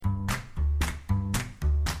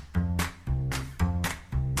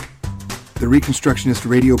the Reconstructionist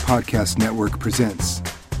Radio Podcast Network presents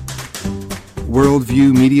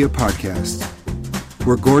Worldview Media Podcast,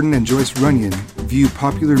 where Gordon and Joyce Runyon view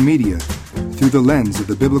popular media through the lens of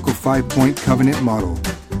the biblical five-point covenant model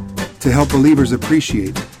to help believers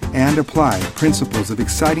appreciate and apply principles of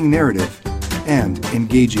exciting narrative and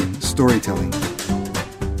engaging storytelling.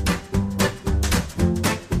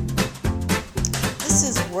 This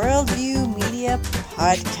is Worldview Media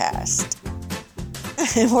Podcast.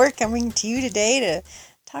 We're coming to you today to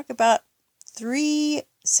talk about 3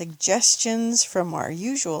 suggestions from our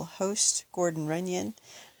usual host, Gordon Runyon.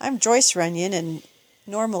 I'm Joyce Runyon, and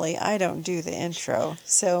normally I don't do the intro,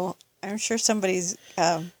 so I'm sure somebody's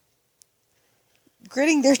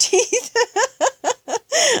gritting their teeth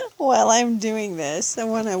while I'm doing this. I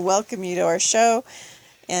want to welcome you to our show,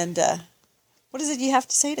 and what is it you have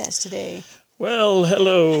to say to us today? Well,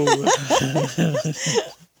 hello.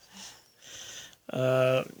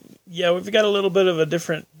 We've got a little bit of a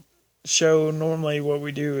different show. Normally what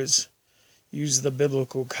we do is use the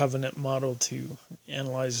biblical covenant model to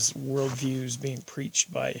analyze worldviews being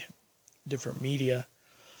preached by different media.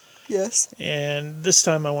 Yes. And this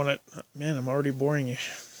time I want to... Man, I'm already boring you.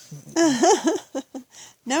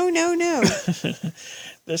 No.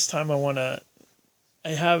 This time I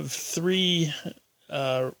have 3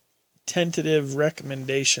 tentative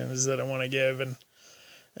recommendations that I want to give and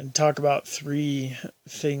talk about 3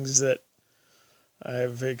 things that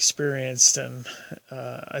I've experienced, and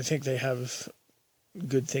I think they have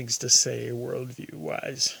good things to say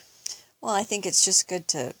worldview-wise. Well, I think it's just good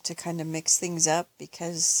to kind of mix things up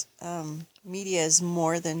because media is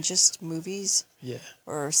more than just movies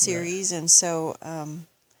or series, and so,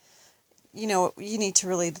 you need to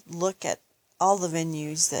really look at all the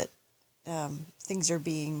venues that things are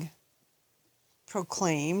being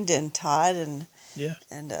proclaimed and taught and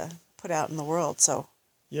put out in the world. So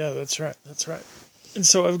that's right. And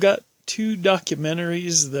so I've got 2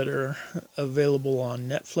 documentaries that are available on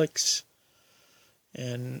Netflix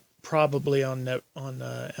and probably on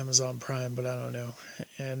Amazon Prime, but I don't know.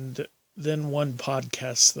 And then 1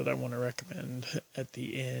 podcast that I want to recommend at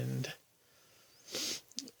the end.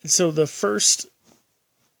 And so the first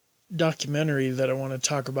documentary that I want to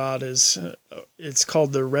talk about is it's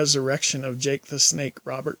called The Resurrection of Jake the Snake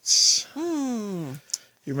Roberts.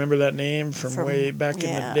 You remember that name from way back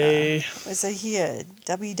in the day? Was he a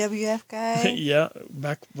WWF guy? Yeah,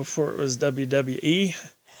 back before it was WWE.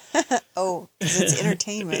 Oh, 'cause it's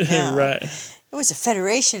entertainment now. Right. It was a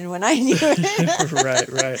federation when I knew it.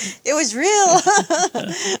 Right. It was real.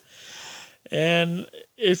 And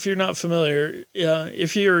if you're not familiar,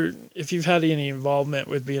 if you've had any involvement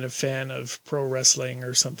with being a fan of pro wrestling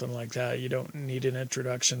or something like that, you don't need an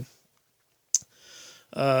introduction.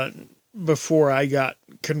 Before I got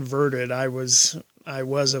converted, I was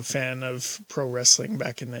a fan of pro wrestling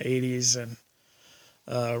back in the 80s, and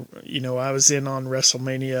I was in on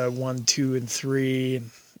WrestleMania 1, 2, and 3,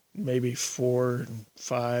 and maybe 4 and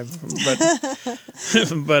 5.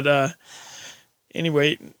 But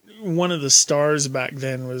anyway, one of the stars back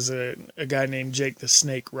then was a guy named Jake the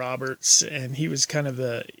Snake Roberts, and he was kind of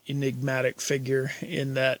the enigmatic figure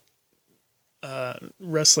in that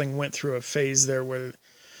wrestling went through a phase there where,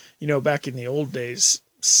 back in the old days,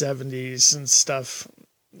 70s and stuff,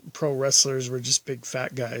 pro wrestlers were just big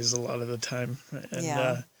fat guys a lot of the time.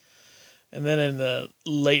 And then in the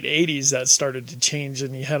late 80s, that started to change,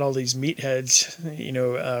 and you had all these meatheads,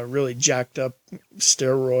 really jacked up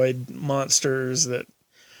steroid monsters that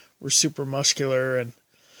were super muscular.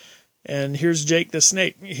 And here's Jake the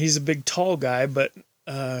Snake. He's a big, tall guy, but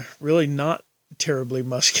really not terribly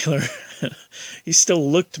muscular. He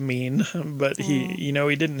still looked mean, but he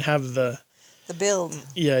didn't have the build.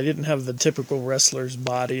 Yeah, he didn't have the typical wrestler's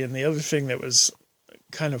body. And the other thing that was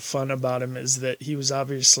kind of fun about him is that he was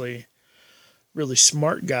obviously really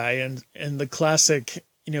smart guy, and the classic,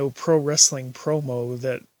 pro wrestling promo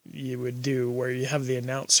that you would do where you have the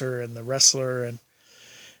announcer and the wrestler and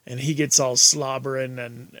he gets all slobbering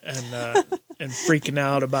and freaking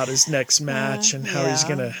out about his next match and how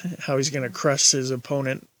he's gonna crush his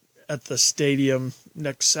opponent at the stadium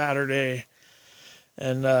next Saturday.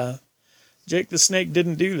 And Jake the Snake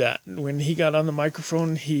didn't do that. When he got on the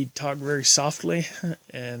microphone, he talked very softly,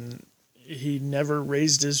 and he never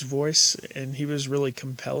raised his voice, and he was really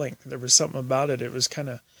compelling. There was something about it. It was kind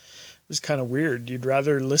of weird. You'd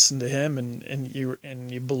rather listen to him, and you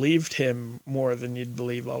believed him more than you'd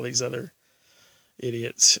believe all these other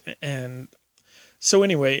idiots. And so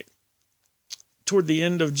anyway, toward the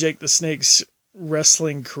end of Jake the Snake's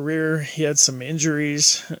wrestling career, he had some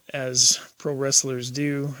injuries, as pro wrestlers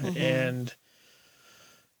do, and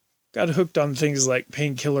got hooked on things like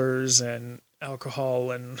painkillers and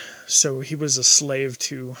alcohol, and so he was a slave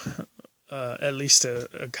to at least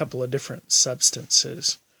a couple of different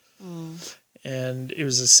substances. And it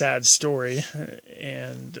was a sad story,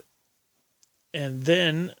 and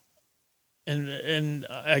then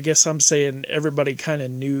I guess I'm saying everybody kind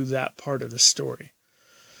of knew that part of the story.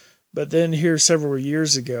 But then here several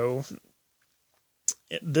years ago,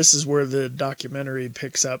 this is where the documentary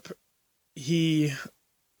picks up. He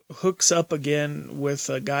hooks up again with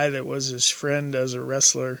a guy that was his friend as a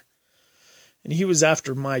wrestler. And he was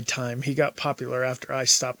after my time. He got popular after I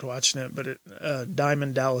stopped watching it. But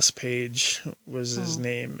Diamond Dallas Page was his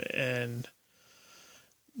name. And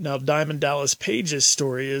now Diamond Dallas Page's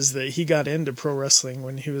story is that he got into pro wrestling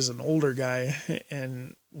when he was an older guy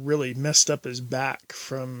and really messed up his back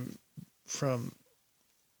from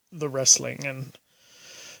the wrestling. And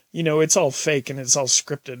you know, it's all fake and it's all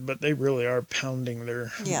scripted, but they really are pounding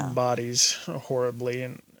their bodies horribly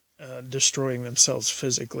and destroying themselves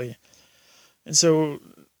physically. And so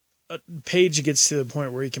Page gets to the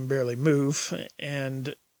point where he can barely move,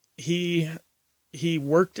 and he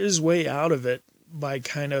worked his way out of it by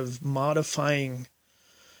kind of modifying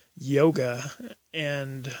yoga,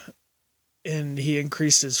 and he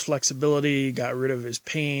increased his flexibility, got rid of his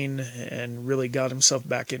pain, and really got himself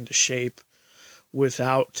back into shape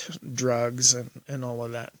without drugs and all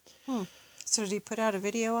of that. So did he put out a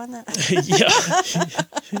video on that? Yeah.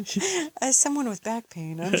 As someone with back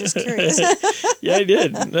pain, I'm just curious. Yeah, I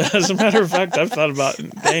did. As a matter of fact, I've thought about,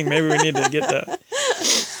 dang, maybe we need to get that.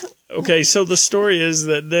 Okay, so the story is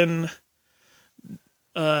that then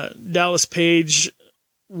Dallas Page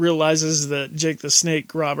realizes that Jake the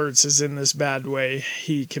Snake Roberts is in this bad way.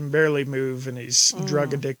 He can barely move, and he's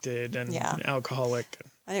drug addicted and alcoholic.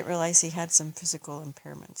 I didn't realize he had some physical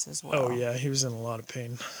impairments as well. Oh yeah, he was in a lot of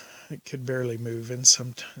pain. He could barely move in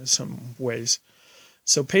some ways.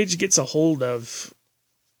 So Paige gets a hold of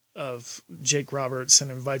Jake Roberts and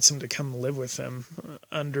invites him to come live with them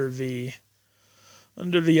under the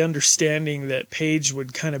understanding that Paige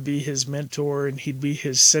would kind of be his mentor and he'd be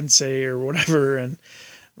his sensei or whatever, and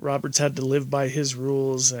Roberts had to live by his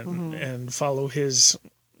rules and follow his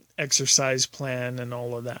exercise plan and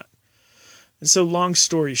all of that. And so long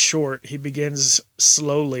story short, he begins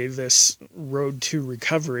slowly this road to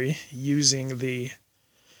recovery using the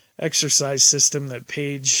exercise system that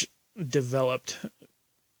Paige developed.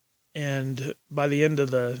 And by the end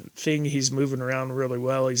of the thing, he's moving around really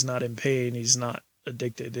well. He's not in pain. He's not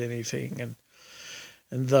addicted to anything.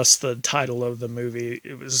 And thus the title of the movie,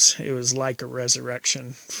 it was like a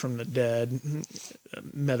resurrection from the dead,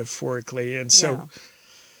 metaphorically. And so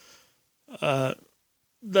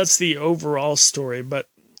that's the overall story. But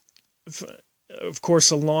of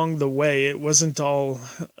course, along the way, it wasn't all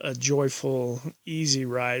a joyful, easy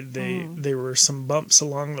ride. There were some bumps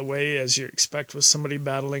along the way, as you expect with somebody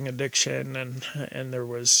battling addiction, and there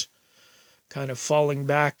was kind of falling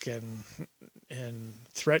back and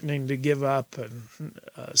threatening to give up and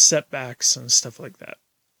setbacks and stuff like that.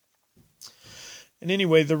 And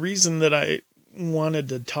anyway, the reason that I wanted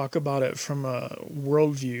to talk about it from a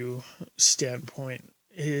worldview standpoint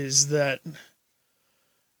is that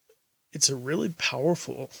it's a really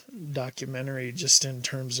powerful documentary, just in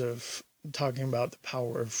terms of talking about the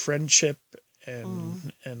power of friendship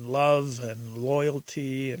and love and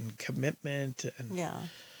loyalty and commitment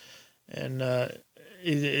and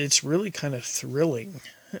it's really kind of thrilling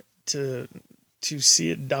to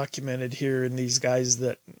see it documented here in these guys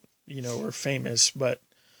that are famous, but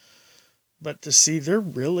to see there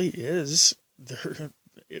really is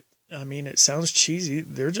it sounds cheesy.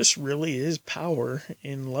 There just really is power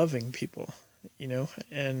in loving people,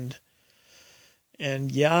 and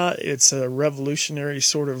it's a revolutionary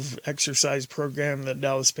sort of exercise program that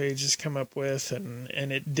Dallas Page has come up with, and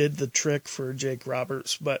it did the trick for Jake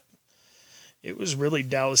Roberts, but it was really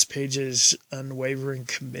Dallas Page's unwavering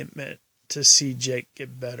commitment to see Jake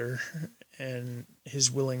get better and his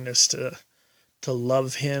willingness to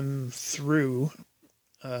love him through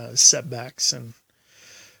setbacks and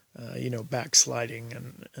backsliding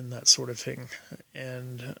and that sort of thing.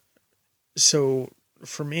 And so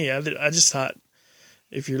for me, I just thought,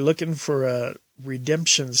 if you're looking for a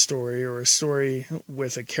redemption story or a story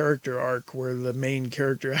with a character arc where the main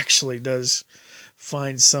character actually does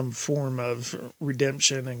find some form of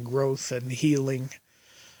redemption and growth and healing,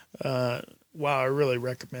 I really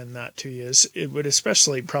recommend that to you. It would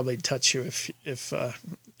especially probably touch you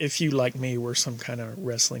if you, like me, were some kind of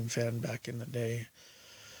wrestling fan back in the day.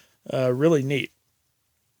 Really neat.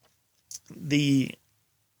 The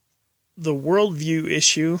worldview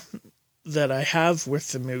issue that I have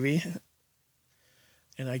with the movie,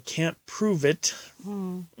 and I can't prove it,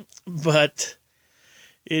 but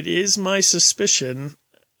it is my suspicion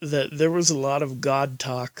that there was a lot of God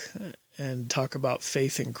talk and talk about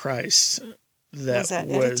faith in Christ yeah,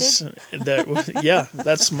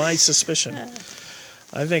 that's my suspicion.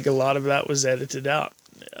 I think a lot of that was edited out.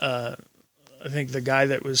 I think the guy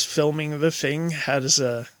that was filming the thing had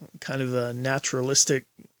a kind of a naturalistic,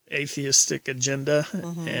 atheistic agenda,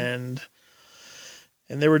 and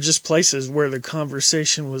there were just places where the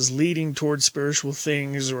conversation was leading towards spiritual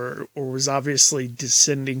things or was obviously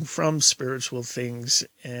descending from spiritual things,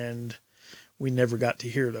 and we never got to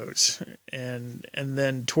hear those. And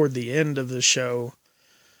then toward the end of the show,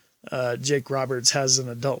 Jake Roberts has an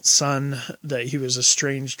adult son that he was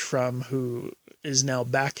estranged from, who is now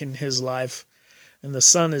back in his life. And the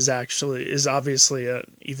son is obviously an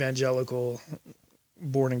evangelical,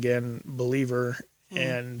 born-again believer,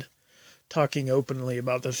 and talking openly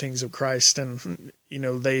about the things of Christ. And,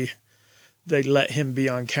 they let him be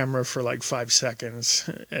on camera for like 5 seconds.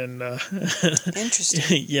 And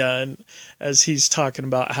interesting. Yeah, and as he's talking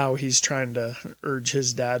about how he's trying to urge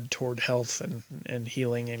his dad toward health and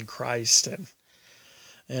healing in Christ.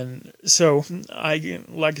 And so,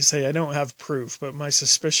 like I say, I don't have proof, but my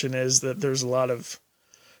suspicion is that there's a lot of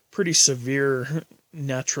pretty severe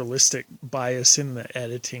naturalistic bias in the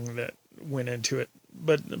editing that went into it.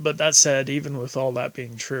 But that said, even with all that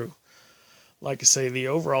being true, like I say, the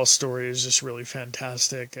overall story is just really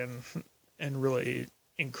fantastic and really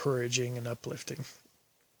encouraging and uplifting.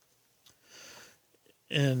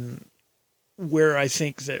 And where I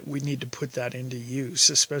think that we need to put that into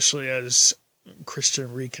use, especially as Christian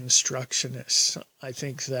Reconstructionists, I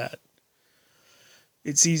think that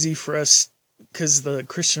it's easy for us, because the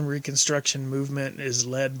Christian Reconstruction movement is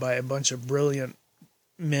led by a bunch of brilliant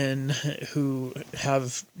men who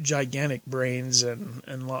have gigantic brains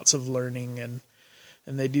and lots of learning, and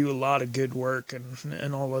they do a lot of good work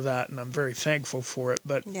and all of that, and I'm very thankful for it.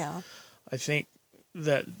 But yeah, I think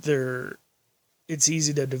that it's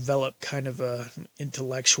easy to develop kind of a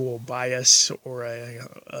intellectual bias or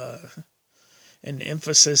an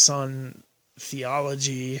emphasis on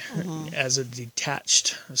theology as a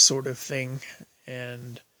detached sort of thing,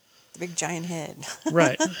 and the big giant head.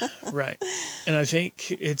 right. And I think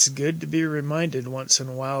it's good to be reminded once in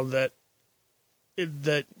a while that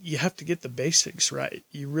you have to get the basics right.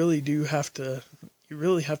 You really do have to. You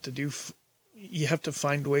really have to you have to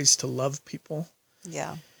find ways to love people.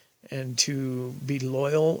 Yeah. And to be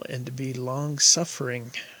loyal and to be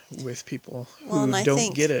long-suffering with people who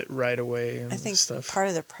don't get it right away. And I think stuff. Part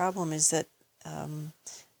of the problem is that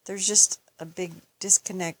there's just a big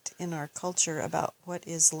disconnect in our culture about what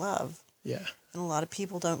is love. Yeah. And a lot of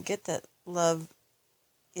people don't get that love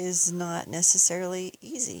is not necessarily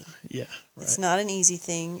easy. Yeah. Right. It's not an easy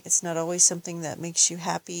thing. It's not always something that makes you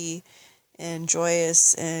happy and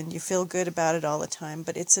joyous and you feel good about it all the time,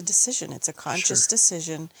 but it's a decision. It's a conscious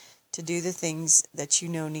decision to do the things that you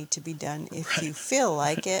know need to be done if you feel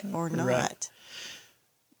like it or not. Right.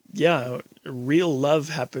 Yeah, real love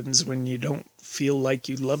happens when you don't feel like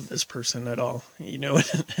you love this person at all,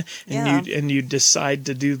 and you decide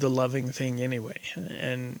to do the loving thing anyway.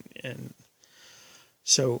 And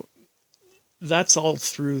so that's all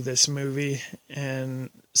through this movie, and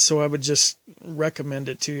so I would just recommend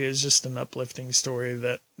it to you as just an uplifting story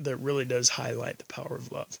that really does highlight the power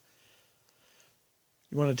of love.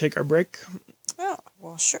 You want to take our break? Oh,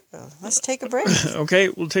 well, sure. Let's take a break. Okay,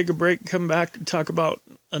 we'll take a break, come back and talk about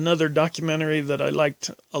another documentary that I liked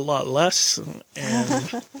a lot less.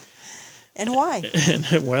 And and why?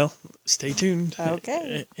 Well, stay tuned.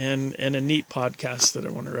 Okay. And a neat podcast that I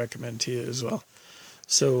want to recommend to you as well.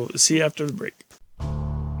 So see you after the break.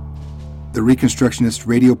 The Reconstructionist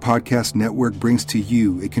Radio Podcast Network brings to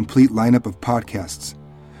you a complete lineup of podcasts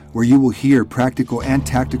where you will hear practical and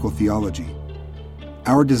tactical theology.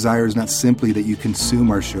 Our desire is not simply that you consume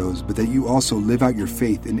our shows, but that you also live out your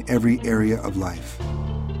faith in every area of life.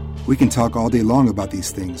 We can talk all day long about these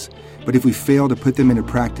things, but if we fail to put them into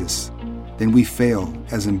practice, then we fail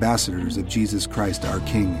as ambassadors of Jesus Christ, our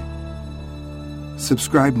King.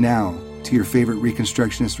 Subscribe now to your favorite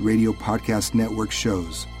Reconstructionist Radio Podcast Network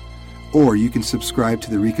shows, or you can subscribe to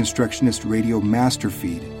the Reconstructionist Radio Master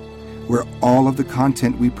Feed, where all of the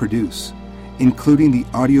content we produce, including the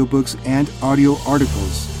audiobooks and audio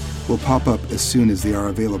articles, will pop up as soon as they are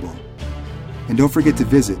available. And don't forget to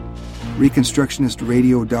visit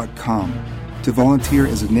ReconstructionistRadio.com to volunteer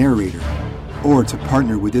as a narrator or to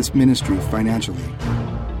partner with this ministry financially.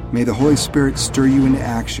 May the Holy Spirit stir you into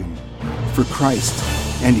action for Christ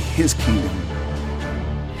and His kingdom.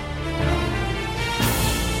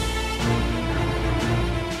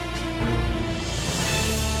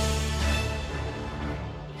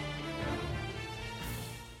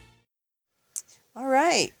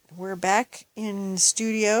 we're back in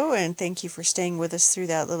studio, and thank you for staying with us through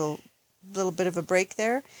that little bit of a break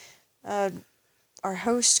there. Our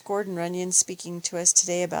host, Gordon Runyon, speaking to us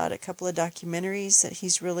today about a couple of documentaries that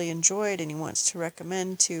he's really enjoyed and he wants to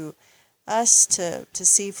recommend to us to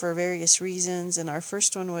see for various reasons. And our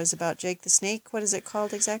first one was about Jake the Snake. What is it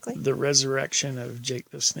called exactly? The Resurrection of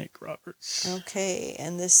Jake the Snake Roberts. Okay,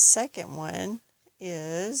 and the second one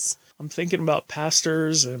is... I'm thinking about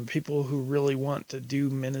pastors and people who really want to do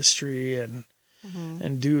ministry and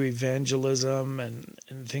do evangelism and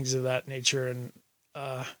things of that nature. And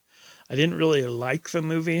I didn't really like the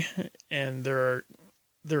movie, and there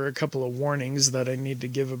are a couple of warnings that I need to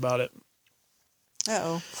give about it.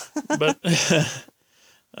 Uh-oh. But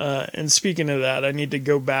and speaking of that, I need to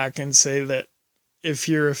go back and say that if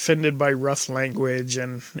you're offended by rough language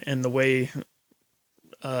and the way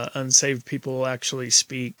unsaved people actually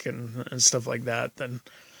speak and stuff like that, then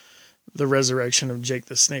the Resurrection of Jake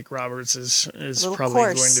the Snake Roberts is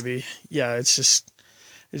probably going to be, it's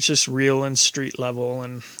just real and street level,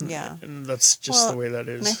 and that's just the way that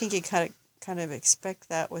is. And I think you kind of expect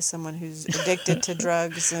that with someone who's addicted to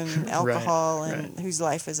drugs and alcohol and whose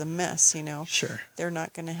life is a mess, you know. Sure. They're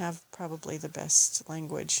not going to have probably the best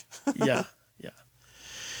language. Yeah.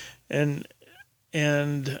 And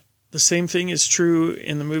the same thing is true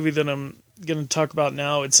in the movie that I'm going to talk about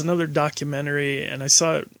now. It's another documentary, and I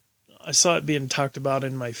saw it being talked about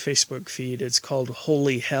in my Facebook feed. It's called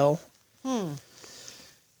Holy Hell.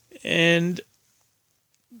 And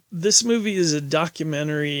this movie is a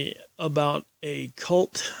documentary about a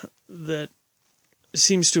cult that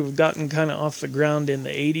seems to have gotten kind of off the ground in the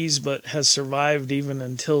 80s, but has survived even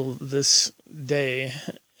until this day.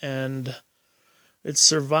 And it's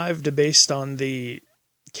survived based on the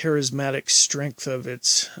charismatic strength of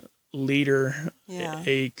its leader,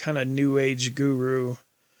 a kind of new age guru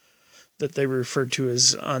that they refer to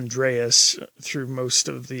as Andreas through most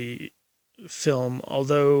of the film,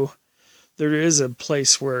 although there is a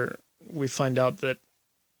place where we find out that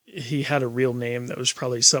he had a real name that was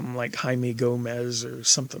probably something like Jaime Gomez or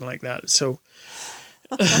something like that. So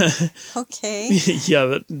okay. Yeah,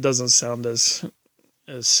 that doesn't sound as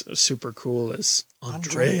super cool as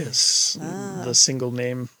Andreas, the single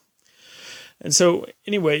name. And so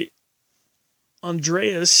anyway,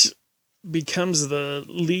 Andreas becomes the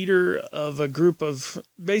leader of a group of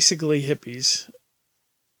basically hippies.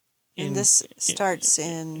 And this starts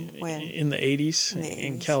in when? In the 80s,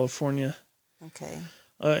 in California. Okay.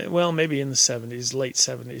 Well, maybe in the 70s, late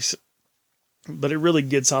 70s. But it really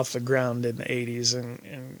gets off the ground in the 80s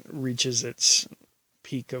and reaches its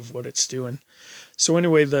peak of what it's doing. So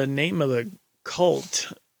anyway, the name of the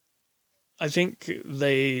cult, I think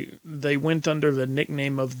they went under the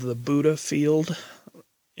nickname of the Buddha Field.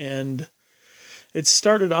 And it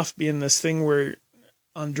started off being this thing where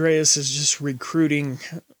Andreas is just recruiting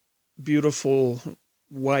beautiful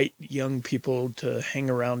white young people to hang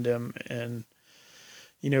around him and,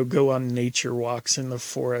 you know, go on nature walks in the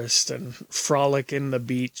forest and frolic in the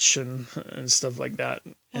beach and stuff like that.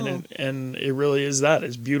 And it really is that.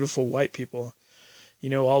 It's beautiful white people. You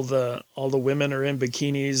know, all the women are in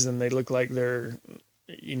bikinis and they look like they're,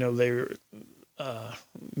 you know, they're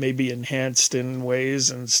maybe enhanced in ways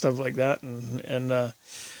and stuff like that. And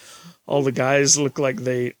all the guys look like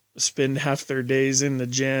they spend half their days in the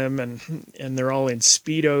gym and they're all in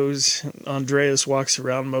Speedos. Andreas walks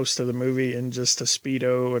around most of the movie in just a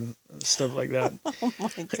Speedo and stuff like that. Oh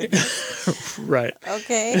my goodness. Right.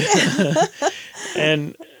 Okay.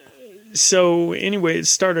 And so anyway, it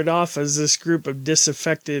started off as this group of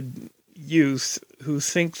disaffected youth who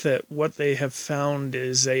think that what they have found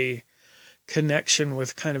is a connection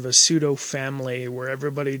with kind of a pseudo family where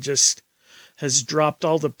everybody just has dropped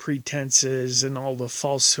all the pretenses and all the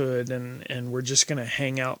falsehood and we're just going to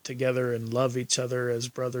hang out together and love each other as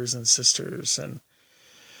brothers and sisters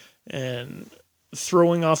and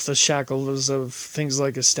throwing off the shackles of things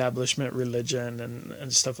like establishment religion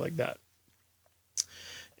and stuff like that.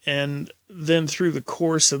 And then through the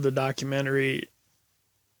course of the documentary,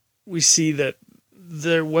 we see that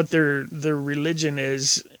their religion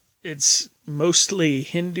is, it's mostly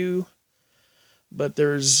Hindu, but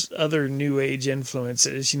there's other New Age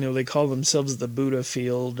influences. You know, they call themselves the Buddha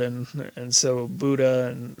Field, and so Buddha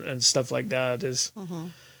and stuff like that is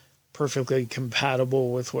perfectly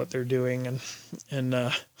compatible with what they're doing.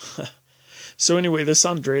 And so anyway, this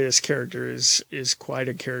Andreas character is quite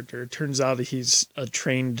a character. It turns out he's a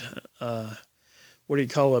trained, what do you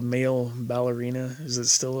call a male ballerina? Is it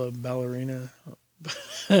still a ballerina?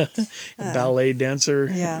 A ballet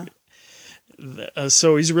dancer? Yeah.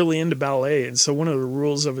 so he's really into ballet. And so one of the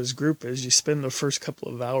rules of his group is you spend the first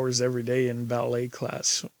couple of hours every day in ballet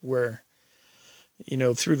class where,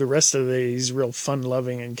 through the rest of the day, he's real fun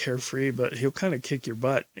loving and carefree, but he'll kind of kick your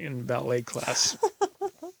butt in ballet class.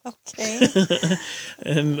 Okay.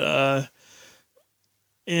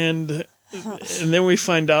 and then we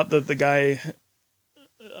find out that the guy,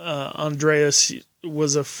 Andreas,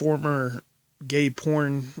 was a former gay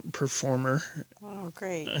porn performer. Oh,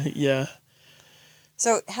 great. Yeah.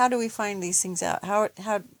 So how do we find these things out?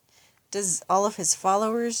 How does all of his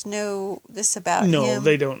followers know this about him? No,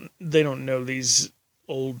 they don't know these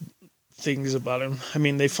old things about him. I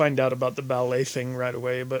mean, they find out about the ballet thing right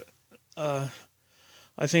away, but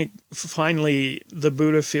I think finally the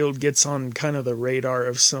Buddha field gets on kind of the radar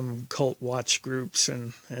of some cult watch groups,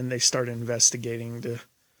 and they start investigating to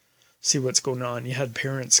see what's going on. You had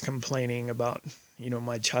parents complaining about,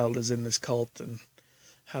 my child is in this cult and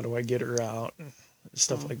how do I get her out and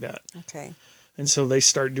stuff like that. Okay. And so they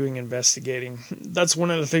start doing investigating. That's one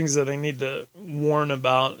of the things that I need to warn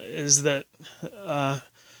about is that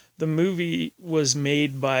the movie was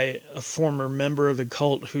made by a former member of the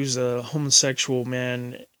cult who's a homosexual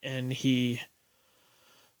man, and he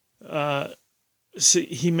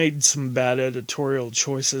made some bad editorial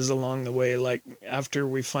choices along the way. Like after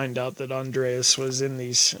we find out that Andreas was in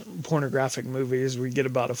these pornographic movies, we get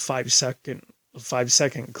about a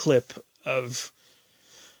 5-second clip of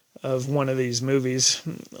one of these movies.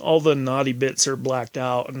 All the naughty bits are blacked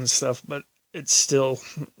out and stuff, but it's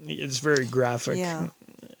very graphic. Yeah.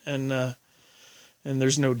 And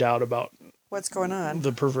there's no doubt about what's going on,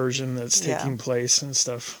 the perversion that's taking place and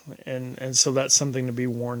stuff. And so that's something to be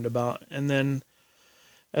warned about. And then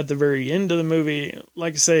at the very end of the movie,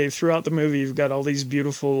 like I say, throughout the movie, you've got all these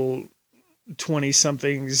beautiful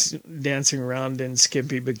 20-somethings dancing around in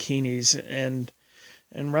skimpy bikinis.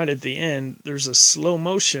 And right at the end, there's a slow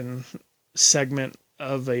motion segment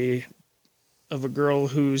of a girl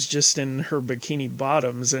who's just in her bikini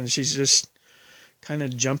bottoms, and she's just kind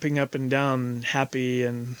of jumping up and down, happy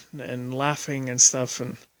and laughing and stuff.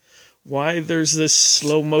 And why there's this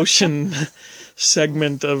slow motion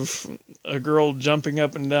segment of a girl jumping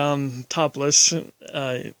up and down topless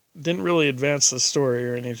didn't really advance the story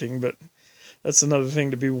or anything, but that's another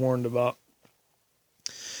thing to be warned about.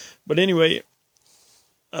 But anyway,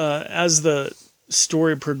 as the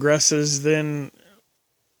story progresses, then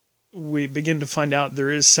we begin to find out there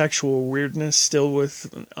is sexual weirdness still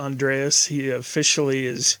with Andreas. He officially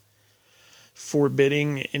is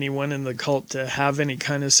forbidding anyone in the cult to have any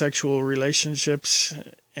kind of sexual relationships.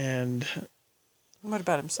 And what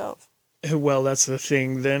about himself? Well, that's the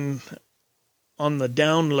thing. Then on the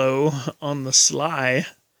down low, on the sly,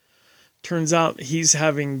 turns out he's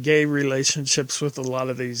having gay relationships with a lot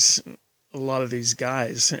of these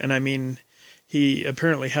guys. And I mean, he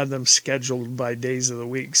apparently had them scheduled by days of the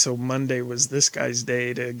week. So Monday was this guy's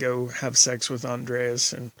day to go have sex with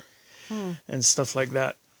Andreas and stuff like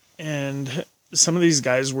that. And some of these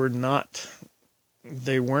guys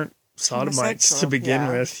they weren't sodomites to begin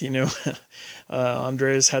with,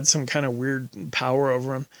 Andreas had some kind of weird power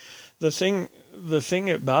over him. The thing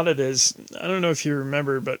about it is, I don't know if you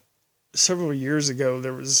remember, but several years ago,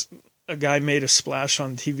 there was a guy made a splash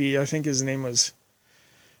on TV. I think his name was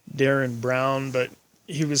Darren Brown, but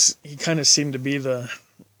he kind of seemed to be the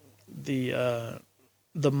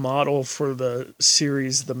model for the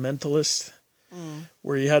series The Mentalist,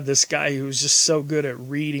 where you had this guy who was just so good at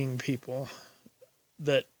reading people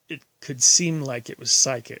that it could seem like it was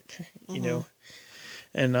psychic, and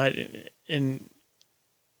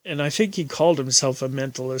I think he called himself a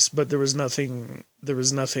mentalist, but there was nothing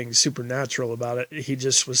supernatural about it. He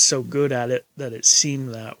just was so good at it that it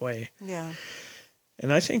seemed that way. Yeah.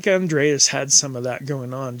 And I think Andreas had some of that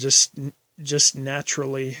going on. Just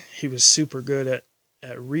naturally, he was super good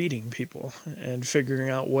at reading people and figuring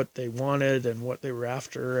out what they wanted and what they were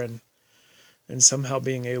after, and somehow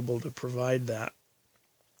being able to provide that.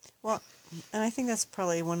 Well, and I think that's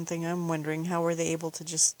probably one thing I'm wondering, how were they able to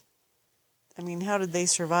how did they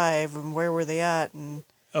survive and where were they at? And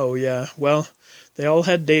oh, yeah. Well, they all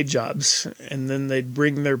had day jobs, and then they'd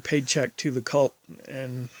bring their paycheck to the cult,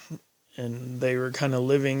 and they were kind of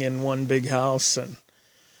living in one big house, and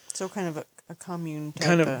so kind of a commune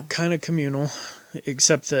type kind of communal,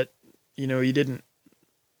 except that you didn't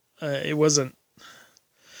it wasn't,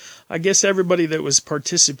 I guess everybody that was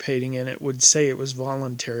participating in it would say it was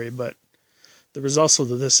voluntary, but there was also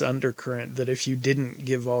this undercurrent that if you didn't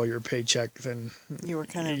give all your paycheck, then you were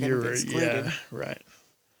kind of going to be excluded. Yeah, right.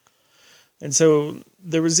 And so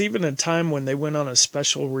there was even a time when they went on a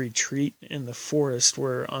special retreat in the forest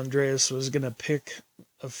where Andreas was going to pick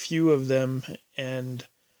a few of them and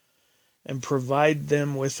provide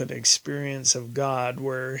them with an experience of God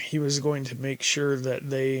where he was going to make sure that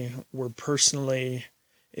they were personally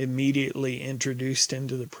immediately introduced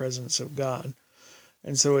into the presence of God.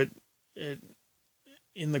 And so it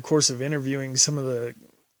in the course of interviewing some of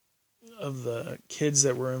the kids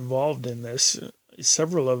that were involved in this,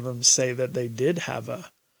 several of them say that they did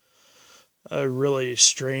have a really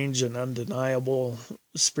strange and undeniable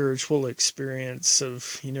spiritual experience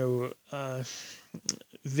of,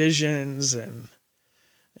 visions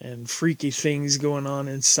and freaky things going on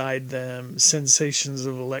inside them, sensations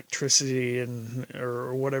of electricity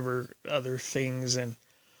or whatever other things. And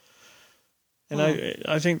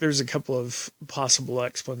I think there's a couple of possible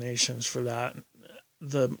explanations for that.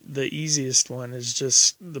 The easiest one is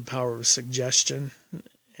just the power of suggestion,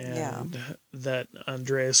 and that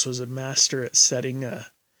Andreas was a master at setting a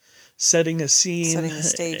scene, setting the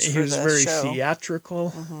stage. He was very show.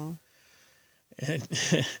 Theatrical,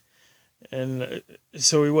 and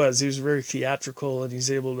so he was very theatrical, and he's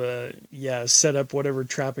able to set up whatever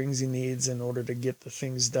trappings he needs in order to get the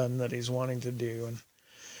things done that he's wanting to do.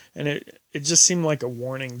 And it just seemed like a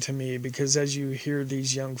warning to me, because as you hear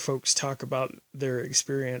these young folks talk about their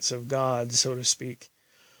experience of God, so to speak,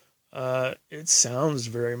 it sounds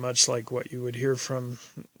very much like what you would hear from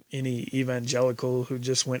any evangelical who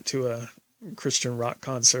just went to a Christian rock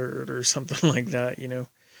concert or something like that.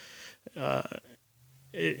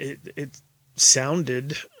 It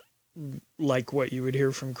sounded like what you would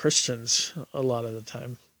hear from Christians a lot of the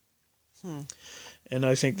time. And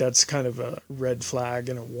I think that's kind of a red flag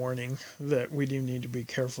and a warning that we do need to be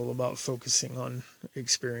careful about focusing on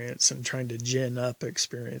experience and trying to gin up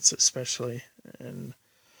experience, especially. And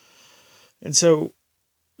so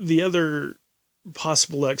the other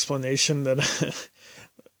possible explanation that,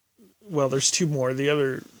 well, there's two more. The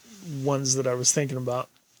other ones that I was thinking about,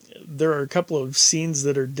 there are a couple of scenes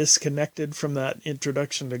that are disconnected from that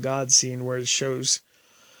introduction to God scene, where it shows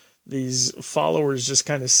these followers just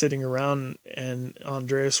kind of sitting around, and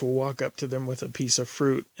Andreas will walk up to them with a piece of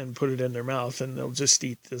fruit and put it in their mouth, and they'll just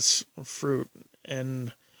eat this fruit.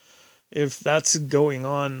 And if that's going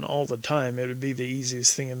on all the time, it would be the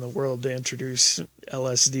easiest thing in the world to introduce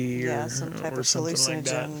LSD or some type of something hallucinogen. like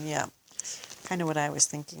that. Yeah, kind of what I was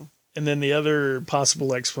thinking. And then the other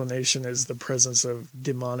possible explanation is the presence of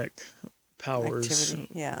demonic powers,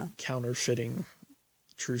 activity, counterfeiting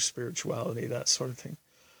true spirituality, that sort of thing.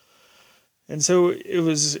 And so it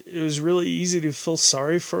was really easy to feel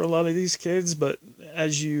sorry for a lot of these kids, but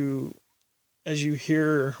as you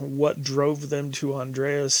hear what drove them to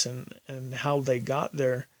Andreas and how they got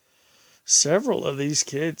there, several of these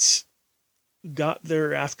kids got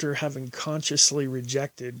there after having consciously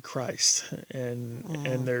rejected Christ and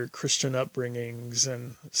their Christian upbringings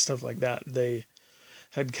and stuff like that. They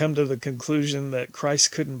had come to the conclusion that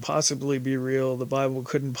Christ couldn't possibly be real, the Bible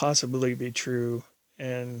couldn't possibly be true,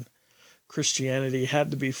 and Christianity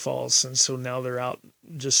had to be false, and so now they're out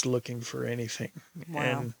just looking for anything.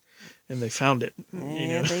 Wow. And they found it.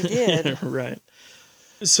 Yeah, they did. Right.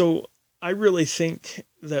 So I really think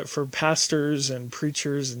that for pastors and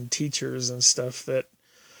preachers and teachers and stuff, that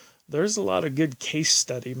there's a lot of good case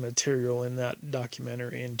study material in that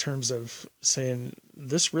documentary in terms of saying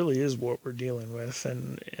this really is what we're dealing with,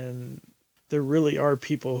 and there really are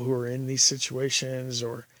people who are in these situations,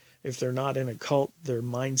 or if they're not in a cult, their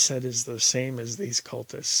mindset is the same as these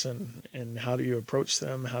cultists, and how do you approach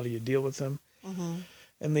them? How do you deal with them?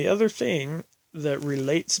 And the other thing that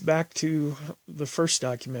relates back to the first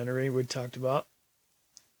documentary we talked about,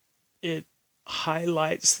 it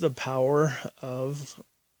highlights the power of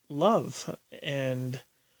love. And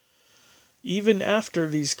even after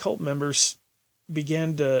these cult members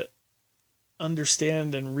began to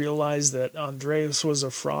understand and realize that Andreas was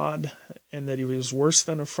a fraud, and that he was worse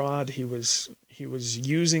than a fraud, he was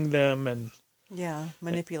using them and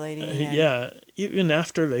manipulating. Even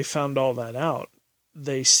after they found all that out,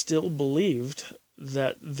 they still believed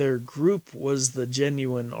that their group was the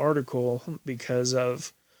genuine article because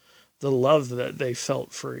of the love that they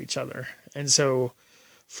felt for each other. And so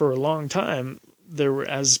for a long time,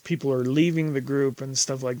 as people are leaving the group and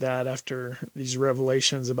stuff like that, after these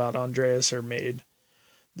revelations about Andreas are made,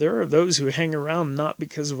 there are those who hang around not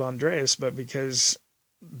because of Andreas, but because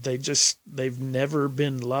they've never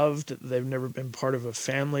been loved. They've never been part of a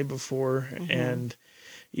family before. And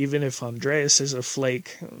even if Andreas is a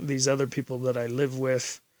flake, these other people that I live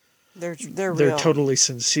with, they're real. Totally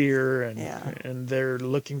sincere, and they're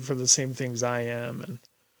looking for the same things I am.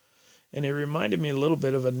 And it reminded me a little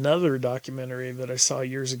bit of another documentary that I saw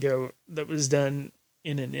years ago that was done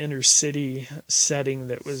in an inner city setting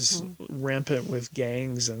that was rampant with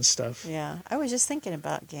gangs and stuff. Yeah, I was just thinking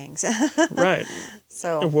about gangs. Right.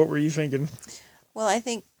 So, And what were you thinking? well, I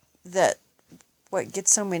think that what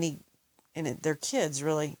gets so many, their kids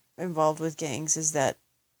really involved with gangs is that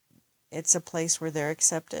it's a place where they're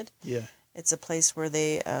accepted. Yeah. It's a place where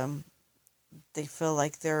they feel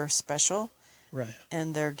like they're special. Right.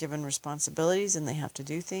 And they're given responsibilities and they have to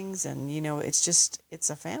do things, and it's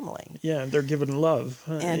a family. Yeah, they're given love.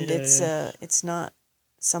 And it's not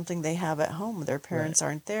something they have at home. Their parents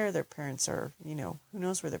aren't there. Their parents are, who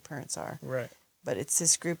knows where their parents are. Right. But it's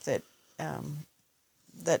this group that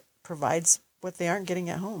that provides what they aren't getting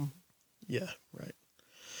at home. Yeah, right.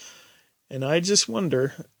 And I just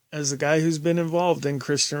wonder, as a guy who's been involved in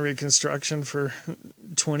Christian Reconstruction for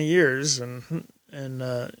 20 years and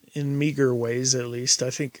in meager ways, at least, I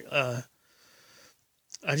think, I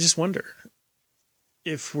just wonder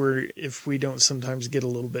if we don't sometimes get a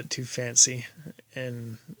little bit too fancy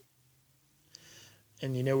and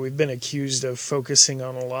we've been accused of focusing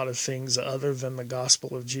on a lot of things other than the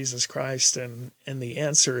gospel of Jesus Christ. And the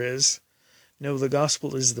answer is, no, the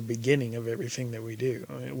gospel is the beginning of everything that we do.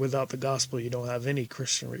 I mean, without the gospel, you don't have any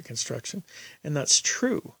Christian Reconstruction. And that's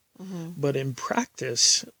true. Mm-hmm. But in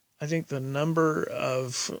practice, I think the number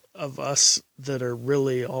of us that are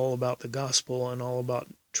really all about the gospel and all about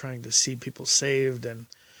trying to see people saved and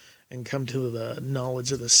come to the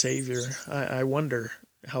knowledge of the Savior, I wonder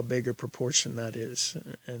how big a proportion that is.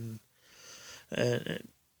 And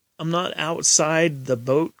I'm not outside the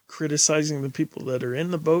boat criticizing the people that are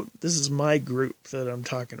in the boat. This is my group that I'm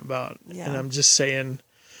talking about. Yeah. And I'm just saying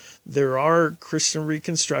there are Christian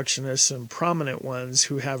Reconstructionists and prominent ones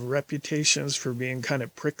who have reputations for being kind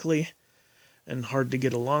of prickly and hard to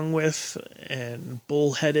get along with and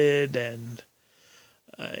bullheaded and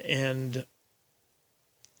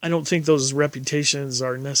I don't think those reputations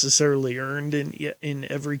are necessarily earned in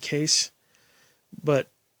every case, but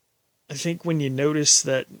I think when you notice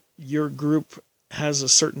that your group has a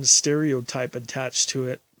certain stereotype attached to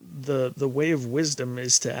it, the way of wisdom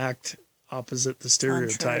is to act opposite the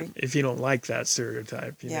stereotype. Contrary. If you don't like that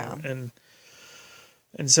stereotype, you know.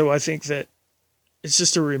 And so I think that it's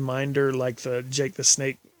just a reminder, like the Jake the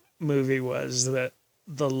Snake movie was, that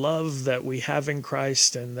the love that we have in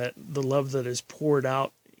Christ and that the love that is poured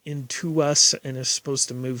out into us and is supposed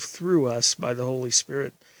to move through us by the Holy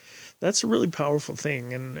Spirit, that's a really powerful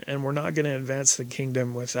thing. And we're not going to advance the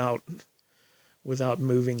kingdom without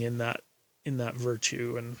moving in that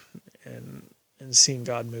virtue and seeing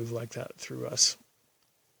God move like that through us.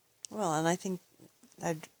 Well, and I think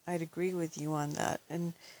I'd agree with you on that.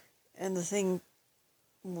 And the thing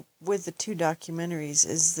with the two documentaries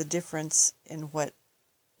is the difference in what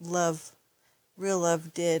real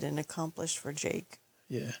love did and accomplished for Jake.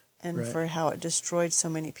 Yeah. And for how it destroyed so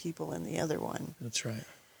many people in the other one. That's right.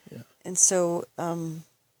 Yeah. And so, and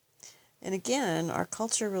again, our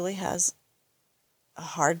culture really has a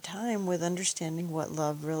hard time with understanding what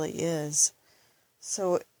love really is.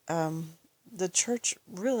 So, the church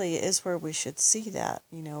really is where we should see that,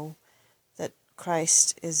 that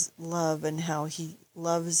Christ is love and how he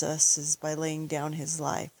loves us is by laying down his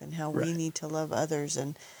life and how we need to love others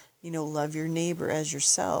and, love your neighbor as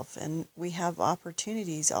yourself. And we have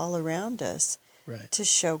opportunities all around us to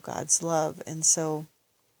show God's love. And so,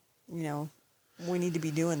 we need to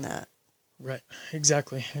be doing that. Right.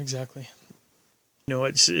 Exactly.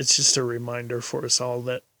 It's just a reminder for us all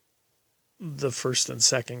that the first and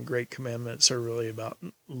second great commandments are really about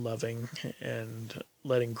loving and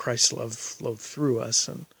letting Christ's love flow through us.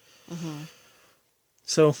 And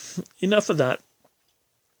so enough of that.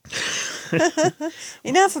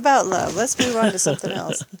 Enough about love. Let's move on to something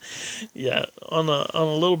else. Yeah. On a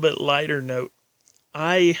little bit lighter note,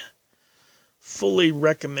 I fully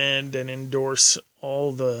recommend and endorse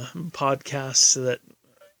all the podcasts that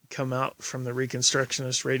come out from the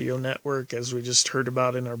Reconstructionist Radio Network, as we just heard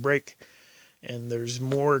about in our break. And there's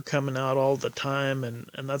more coming out all the time, and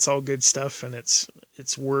that's all good stuff, and it's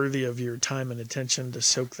worthy of your time and attention to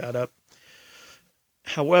soak that up.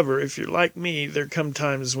 However, if you're like me, there come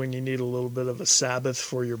times when you need a little bit of a Sabbath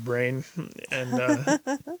for your brain, and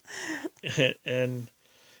and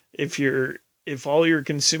if all you're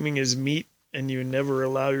consuming is meat and you never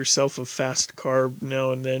allow yourself a fast carb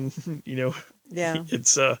now and then,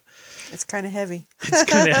 it's kind of heavy. It's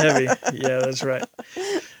kind of heavy. Yeah, that's right.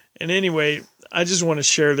 And anyway, I just want to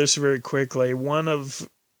share this very quickly. One of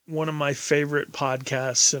my favorite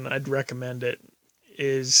podcasts, and I'd recommend it,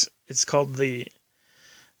 is it's called the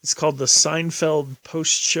Seinfeld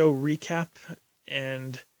Post Show Recap,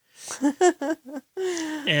 and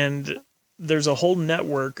there's a whole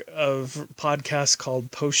network of podcasts called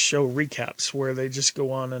post-show recaps where they just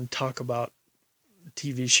go on and talk about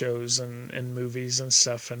TV shows and movies and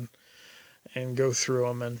stuff and go through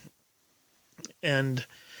them. And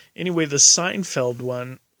anyway, the Seinfeld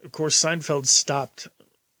one, of course, Seinfeld stopped,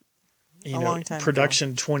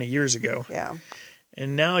 production 20 years ago. Yeah.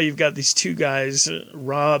 And now you've got these two guys,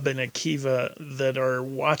 Rob and Akiva, that are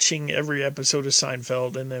watching every episode of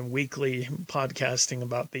Seinfeld and then weekly podcasting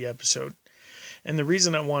about the episode. And the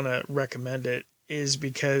reason I want to recommend it is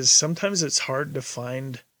because sometimes it's hard to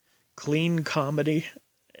find clean comedy.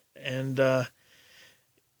 And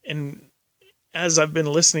as I've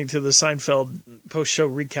been listening to the Seinfeld post-show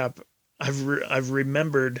recap, I've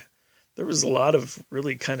remembered there was a lot of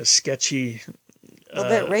really kind of sketchy, a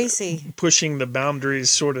little bit racy, pushing the boundaries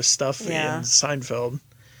sort of stuff in Seinfeld.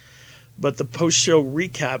 But the post-show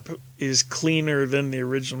recap is cleaner than the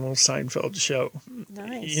original Seinfeld show.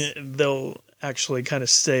 Nice. They'll actually kind of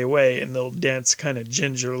stay away and they'll dance kind of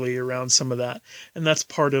gingerly around some of that. And that's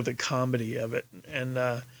part of the comedy of it. And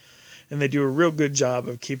they do a real good job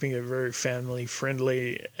of keeping it very family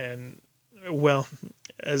friendly and, well,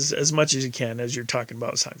 as much as you can as you're talking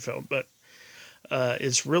about Seinfeld. But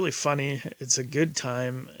it's really funny. It's a good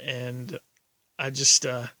time. And I just,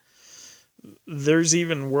 there's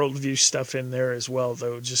even worldview stuff in there as well,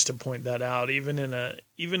 though, just to point that out. Even in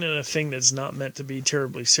a thing that's not meant to be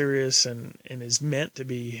terribly serious and is meant to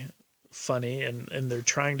be funny and they're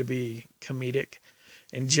trying to be comedic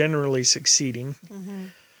and generally succeeding. Mm-hmm.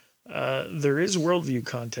 There is worldview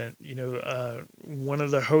content. One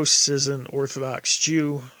of the hosts is an Orthodox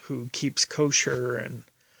Jew who keeps kosher and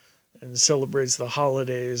celebrates the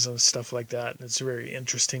holidays and stuff like that. And it's very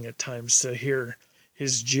interesting at times to hear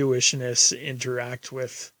his Jewishness interact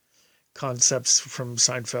with concepts from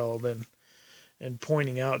Seinfeld and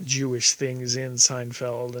pointing out Jewish things in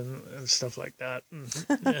Seinfeld and stuff like that.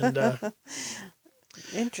 And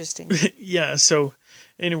interesting. Yeah. So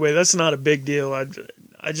anyway, that's not a big deal.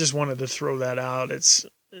 I just wanted to throw that out. It's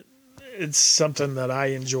something that I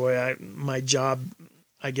enjoy. My job,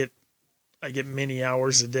 I get many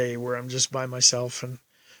hours a day where I'm just by myself, and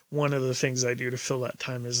one of the things I do to fill that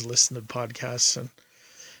time is listen to podcasts,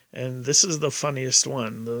 and this is the funniest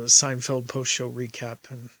one, the Seinfeld post-show recap,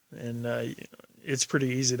 and it's pretty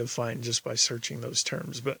easy to find just by searching those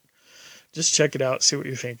terms, but just check it out, see what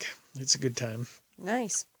you think. It's a good time.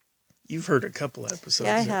 Nice. You've heard a couple episodes.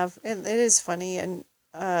 Yeah, I have, and it is funny, and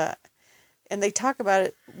they talk about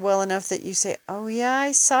it well enough that you say, "Oh yeah,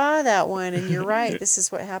 I saw that one," and you're right. This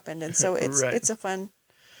is what happened, and so it's right. it's a fun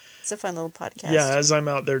little podcast. Yeah, as I'm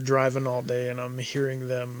out there driving all day and I'm hearing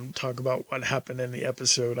them talk about what happened in the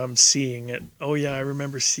episode, I'm seeing it. Oh yeah, I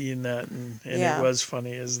remember seeing that, and it was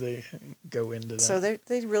funny as they go into that. So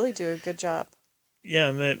they really do a good job. Yeah,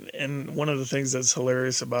 and one of the things that's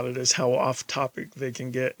hilarious about it is how off topic they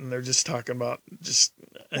can get, and they're just talking about just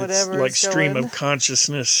whatever, like stream of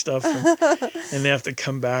consciousness stuff, and they have to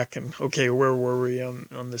come back and okay, where were we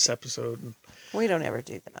on this episode? And, we don't ever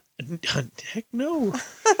do that. Heck no.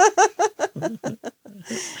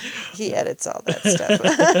 He edits all that stuff.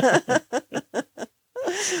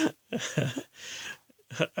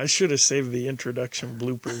 I should have saved the introduction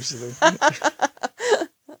bloopers.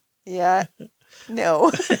 Yeah.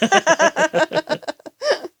 No.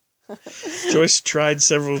 Joyce tried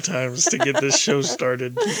several times to get this show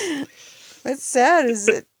started. What's sad is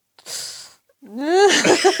it.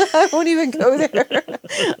 I won't even go there.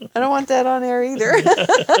 I don't want that on air either.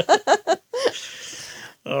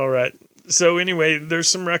 All right. So anyway, there's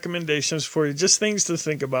some recommendations for you, just things to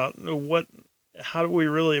think about. How do we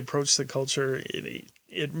really approach the culture?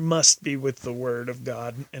 It must be with the Word of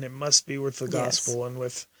God, and it must be with the gospel and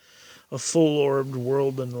with a full-orbed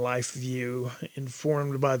world and life view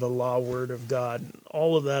informed by the law word of God.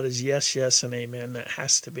 All of that is yes, yes, and amen. That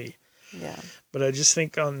has to be. Yeah. But I just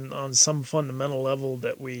think on some fundamental level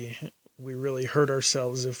that we really hurt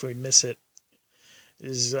ourselves if we miss it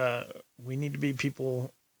is we need to be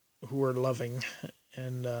people who are loving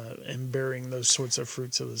and bearing those sorts of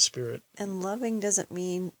fruits of the Spirit. And loving doesn't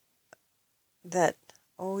mean that,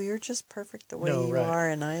 oh, you're just perfect the way you are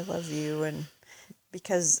and I love you, and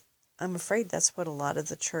because I'm afraid that's what a lot of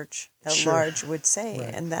the church at large would say,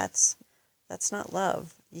 and that's not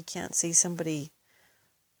love. You can't see somebody.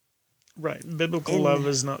 Right. Biblical love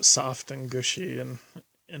is not soft and gushy, and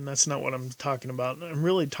that's not what I'm talking about. I'm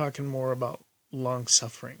really talking more about long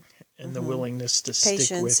suffering and the willingness to stick with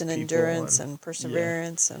people. Patience and endurance and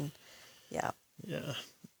perseverance and Yeah.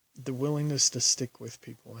 The willingness to stick with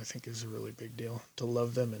people, I think, is a really big deal. To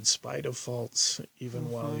love them in spite of faults, even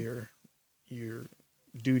while you're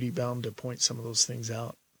duty bound to point some of those things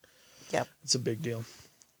out. Yep. It's a big deal.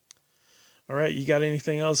 All right. You got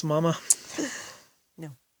anything else, Mama? No.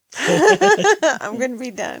 I'm going to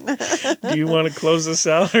be done. Do you want to close this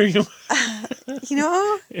out? Or you...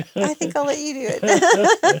 I think I'll let you do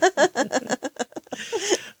it.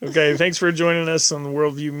 Okay, thanks for joining us on the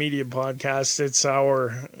Worldview Media Podcast. It's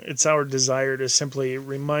our desire to simply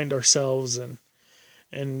remind ourselves and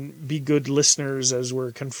be good listeners as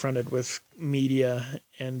we're confronted with media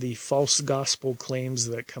and the false gospel claims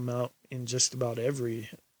that come out in just about every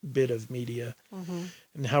bit of media,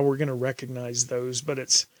 and how we're going to recognize those. But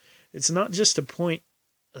it's not just to point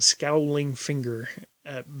a scowling finger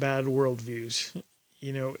at bad worldviews.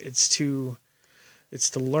 It's to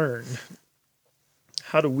learn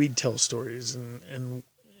how do we tell stories, and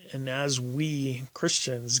as we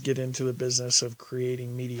Christians get into the business of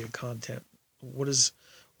creating media content,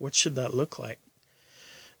 what should that look like?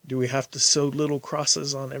 Do we have to sew little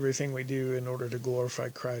crosses on everything we do in order to glorify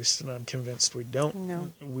Christ? And I'm convinced we don't.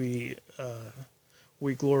 No.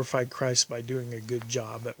 We glorify Christ by doing a good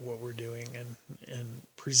job at what we're doing and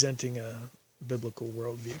presenting a biblical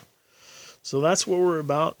worldview. So that's what we're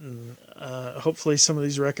about, and hopefully some of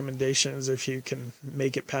these recommendations, if you can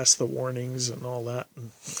make it past the warnings and all that,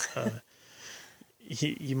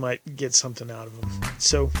 you might get something out of them.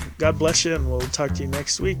 So God bless you, and we'll talk to you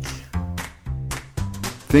next week.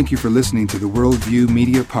 Thank you for listening to the Worldview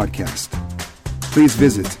Media Podcast. Please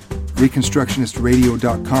visit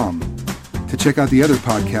ReconstructionistRadio.com to check out the other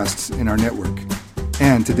podcasts in our network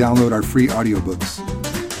and to download our free audiobooks.